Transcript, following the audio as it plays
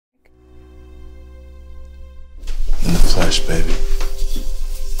in the flesh, baby.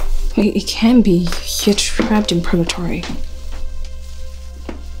 It can't be. You're trapped in purgatory.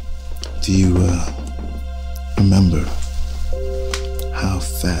 Do you, remember how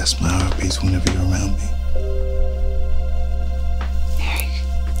fast my heart beats whenever you're around me?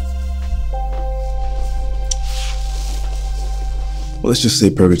 Well, let's just say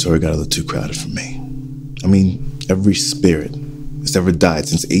purgatory got a little too crowded for me. I mean, every spirit that's ever died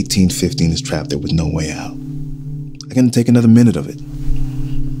since 1815 is trapped there with no way out. I couldn't take another minute of it.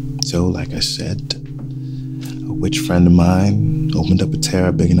 So, like I said, a witch friend of mine opened up a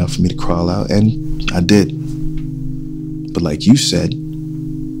tear big enough for me to crawl out, and I did. But like you said,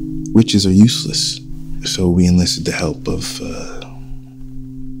 witches are useless. So we enlisted the help of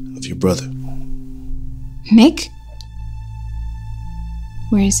your brother. Nick?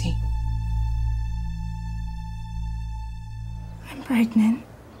 Where is he? I'm pregnant.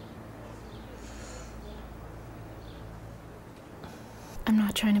 I'm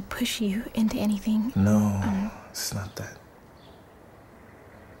not trying to push you into anything. No, it's not that.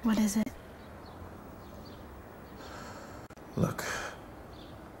 What is it? Look,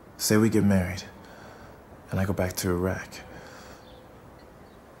 say we get married, and I go back to Iraq.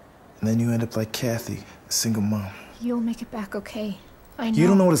 And then you end up like Kathy, a single mom. You'll make it back okay. I know. You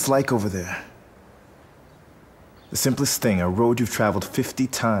don't know what it's like over there. The simplest thing, a road you've traveled 50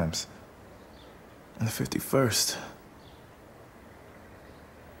 times. And the 51st.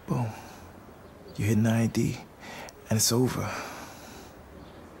 Boom. You hit an IED, and it's over.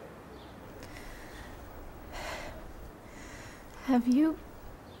 Have you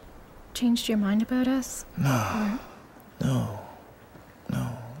changed your mind about us? No. No.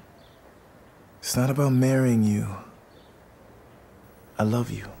 It's not about marrying you. I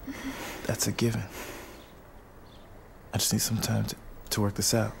love you. That's a given. I just need some time to work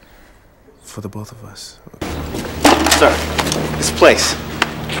this out. For the both of us. Sir, this place,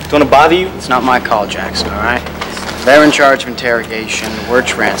 don't want to bother you? It's not my call, Jackson, all right? They're in charge of interrogation. We're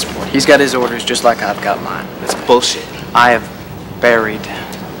transport. He's got his orders just like I've got mine. That's bullshit. I have buried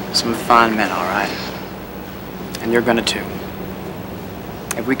some fine men, all right? And you're gonna too.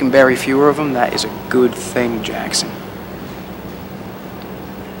 If we can bury fewer of them, that is a good thing, Jackson.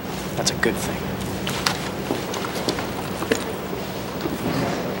 That's a good thing.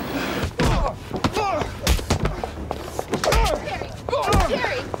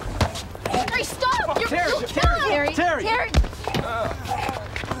 Terry, stop! Terry!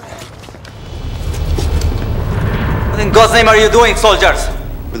 What in God's name are you doing, soldiers?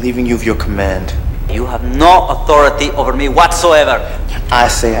 Relieving you of your command. You have no authority over me whatsoever. I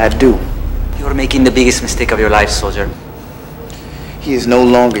say I do. You're making the biggest mistake of your life, soldier. He is no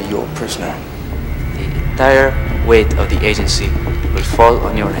longer your prisoner. The entire weight of the agency will fall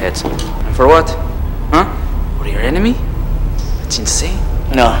on your heads. And for what? Huh? For your enemy? That's insane.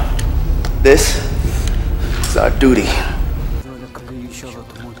 No. This is our duty.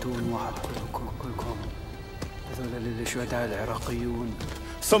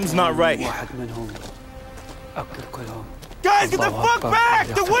 Something's not right. Guys, get the fuck back!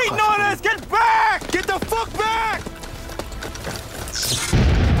 They're waiting on us! Get back! Get the fuck back!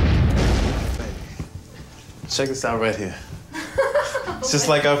 Check this out right here. It's just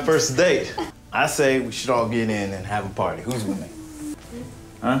like our first date. I say we should all get in and have a party. Who's with me?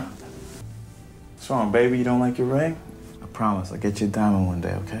 Huh? What's wrong, baby? You don't like your ring? I promise I'll get you a diamond one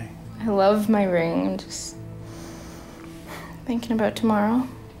day, okay? I love my ring. I'm just thinking about tomorrow.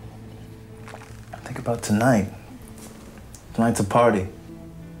 Think about tonight. Tonight's a party.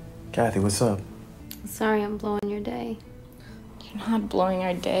 Kathy, what's up? Sorry I'm blowing your day. You're not blowing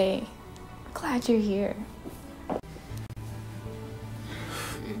our day. I'm glad you're here.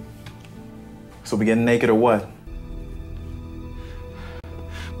 So we getting naked or what?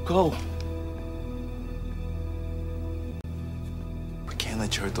 Go. We can't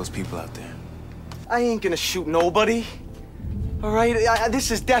let you hurt those people out there. I ain't gonna shoot nobody. All right, this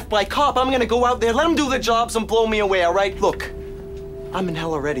is death by cop. I'm gonna go out there, let them do their jobs and blow me away, all right? Look, I'm in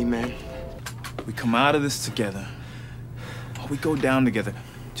hell already, man. We come out of this together. Or we go down together,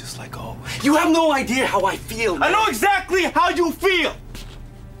 just like always. You have no idea how I feel, man. I know exactly how you feel!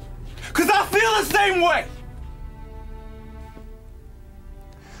 'Cause I feel the same way!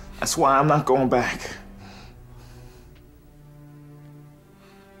 That's why I'm not going back.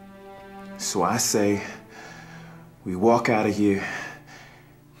 So I say, we walk out of here,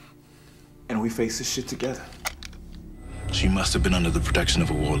 and we face this shit together. She must have been under the protection of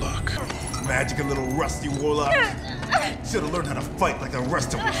a warlock. Magic, a little rusty warlock. Should have learned how to fight like the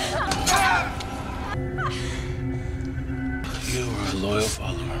rest of us. You were a loyal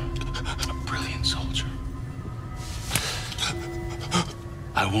follower, a brilliant soldier.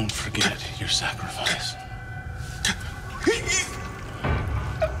 I won't forget your sacrifice.